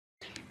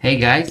Hey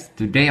guys,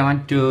 today I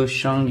want to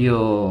show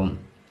you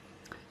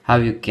how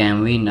you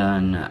can win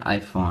an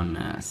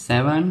iPhone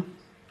 7.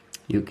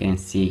 You can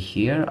see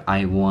here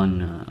I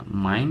won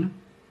mine.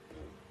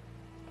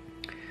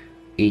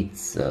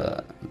 It's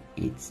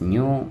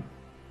new.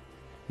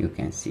 You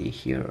can see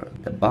here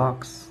the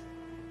box.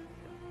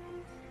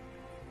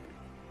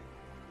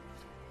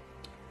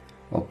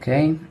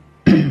 Okay,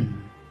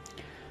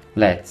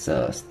 let's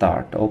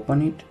start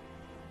open it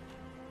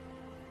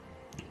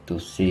to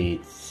see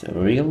it's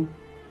real.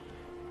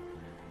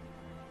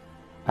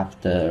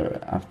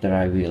 After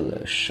I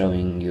will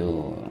showing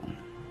you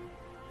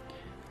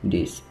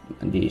this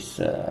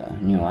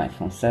new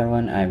iPhone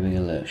 7, I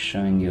will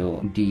showing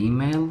you the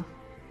email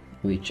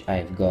which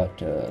I've got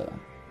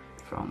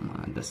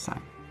from the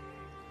site.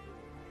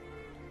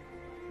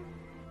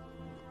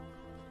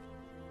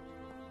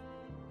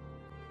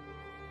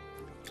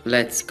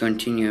 Let's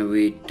continue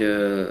with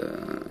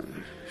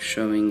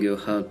showing you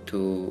how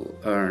to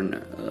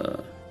earn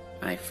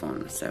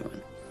iPhone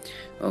 7.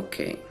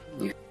 Okay,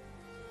 you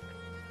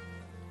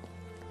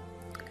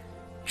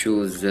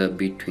choose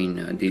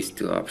between these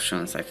two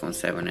options, iPhone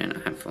 7 and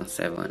iPhone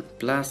 7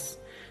 Plus.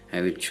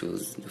 I will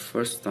choose the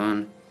first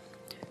one.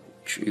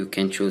 You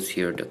can choose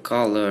here the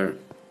color.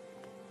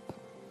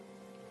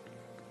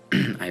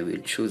 I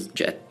will choose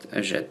jet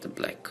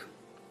black.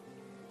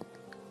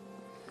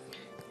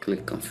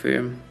 Click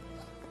confirm.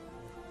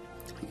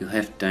 You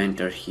have to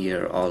enter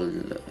here all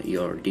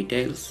your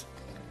details.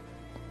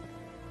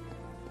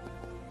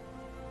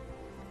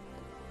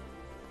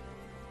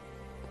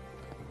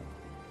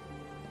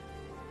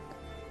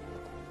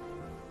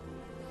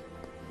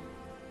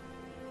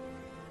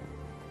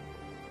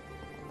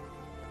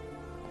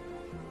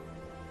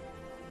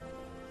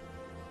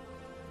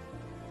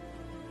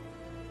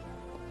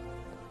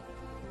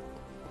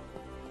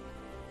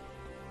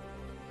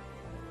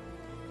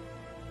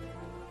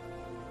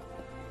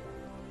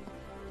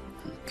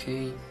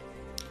 Okay,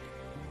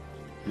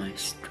 my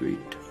street.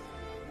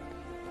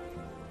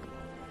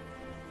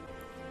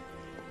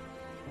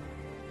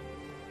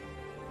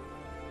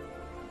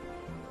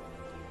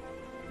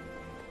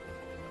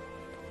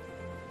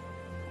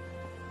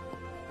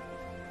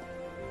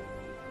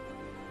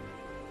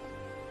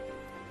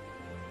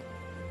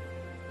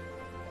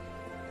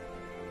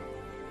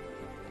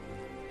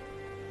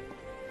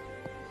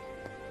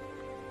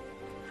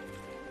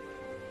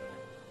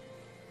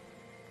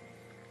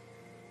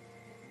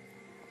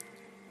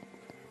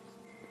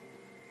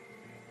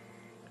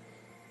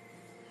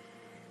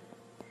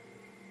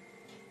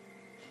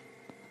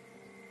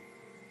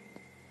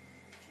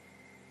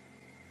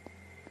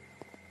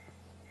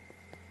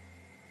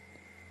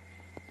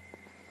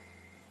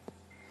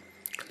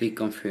 Click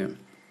confirm.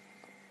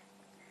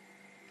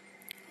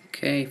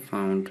 Okay,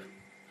 found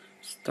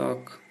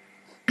stock.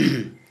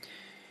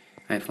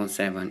 iPhone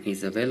 7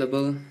 is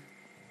available.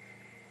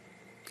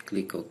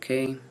 Click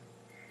OK,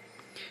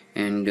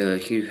 and here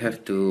you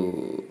have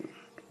to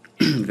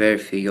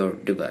verify your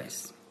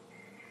device.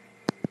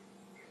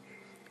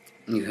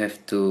 You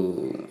have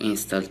to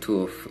install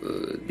two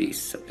of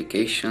these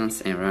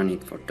applications and run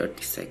it for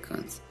 30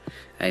 seconds.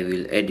 I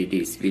will edit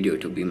this video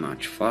to be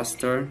much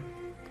faster.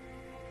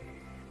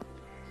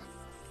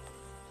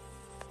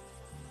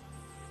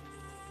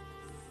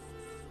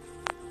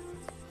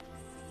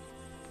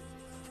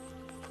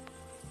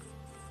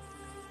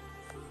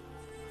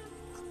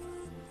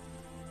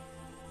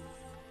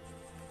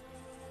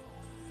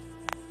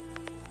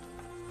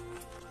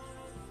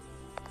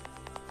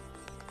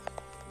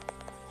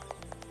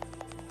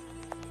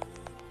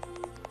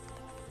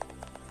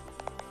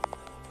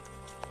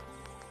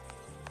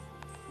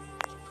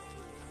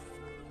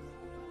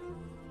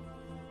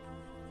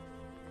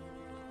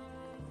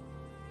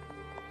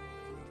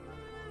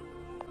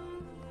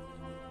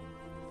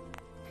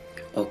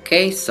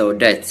 Okay, so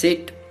that's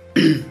it.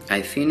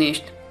 I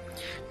finished.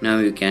 Now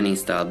you can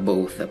install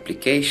both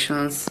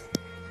applications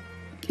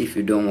if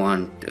you don't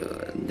want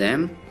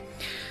them.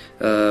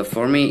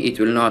 For me it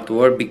will not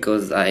work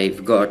because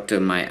I've got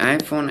my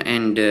iPhone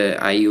and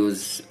I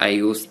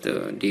used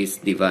this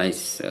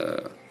device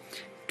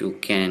to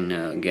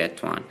can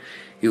get one.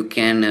 You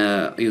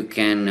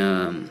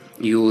can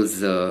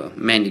use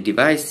many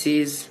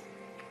devices,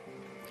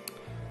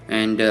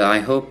 and I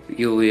hope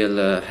you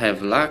will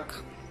have luck.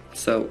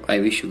 So I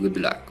wish you good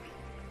luck.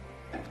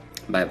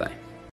 Bye bye.